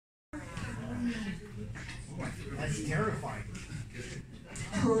That's terrifying.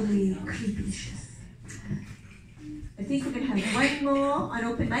 Totally creepy. I think we're going to have one more on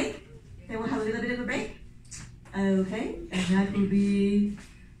open mic. Then we'll have a little bit of a break. Okay, and that will be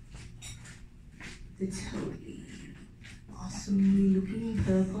the totally awesomely looking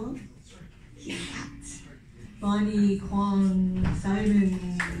purple cat. Bonnie Kwong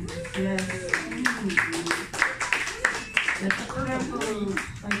Symons. Yes. The purple,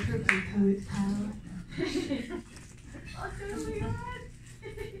 my purple poet pal.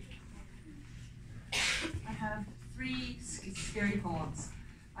 I have 3 scary poems.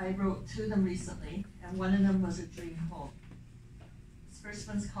 I wrote 2 of them recently, and one of them was a dream poem. This first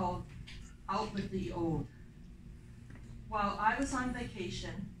one's called Out with the Old. While I was on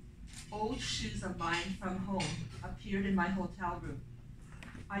vacation, old shoes of mine from home appeared in my hotel room.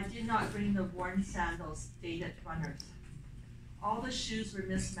 I did not bring the worn sandals, dated runners. All the shoes were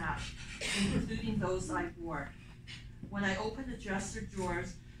mismatched, including those I wore. When I opened the dresser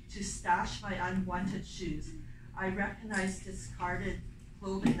drawers to stash my unwanted shoes, I recognized discarded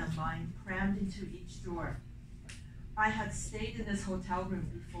clothing of mine crammed into each drawer. I had stayed in this hotel room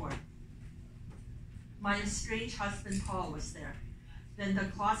before. My estranged husband Paul was there. Then the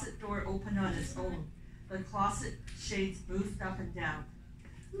closet door opened on its own. The closet shades moved up and down.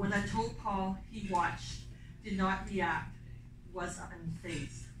 When I told Paul, he watched, did not react, was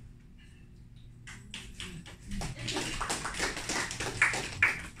unfazed.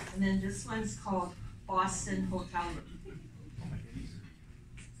 And then this one's called Boston Hotel Room.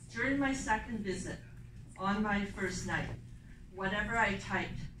 During my second visit, on my first night, whatever I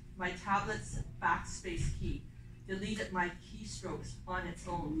typed, my tablet's backspace key deleted my keystrokes on its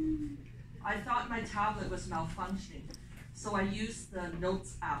own. I thought my tablet was malfunctioning, so I used the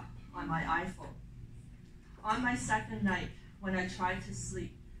Notes app on my iPhone. On my second night, when I tried to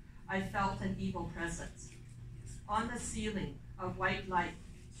sleep, I felt an evil presence. On the ceiling, a white light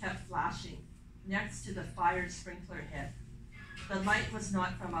kept flashing next to the fire sprinkler head. The light was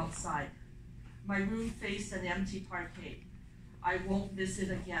not from outside. My room faced an empty parquet. I won't visit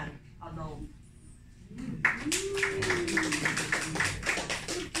again alone.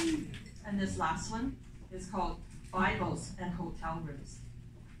 And this last one is called Bibles and Hotel Rooms.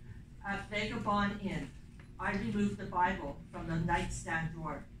 At Vagabond Inn, I removed the Bible from the nightstand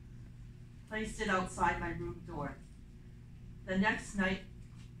drawer, placed it outside my room door. The next night,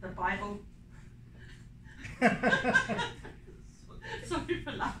 the Bible sorry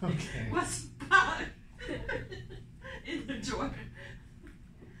for laughing, was back in the drawer.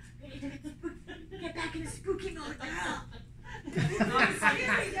 Get back in the spooky mode, girl. It's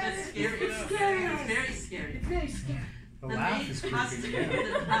scary. It's scary. It's scary. It's very scary. It's very scary. The laugh is creepy.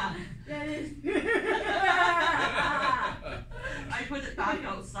 That is. I put it back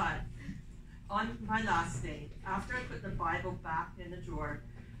outside. On my last day, after I put the Bible back in the drawer,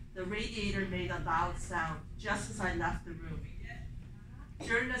 the radiator made a loud sound just as I left the room.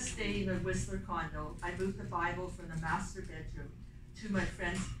 During a stay in the Whistler condo, I moved the Bible from the master bedroom to my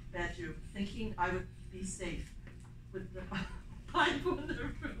friend's bedroom, thinking I would be safe with the Bible in the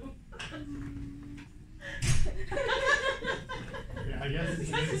room. Yeah, I guess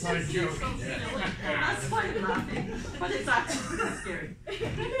it's an inside joke. So that's why I'm laughing, but it's actually pretty scary.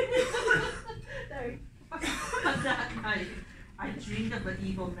 Sorry. But that night, I dreamed of an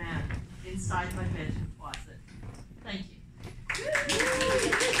evil man inside my bedroom closet.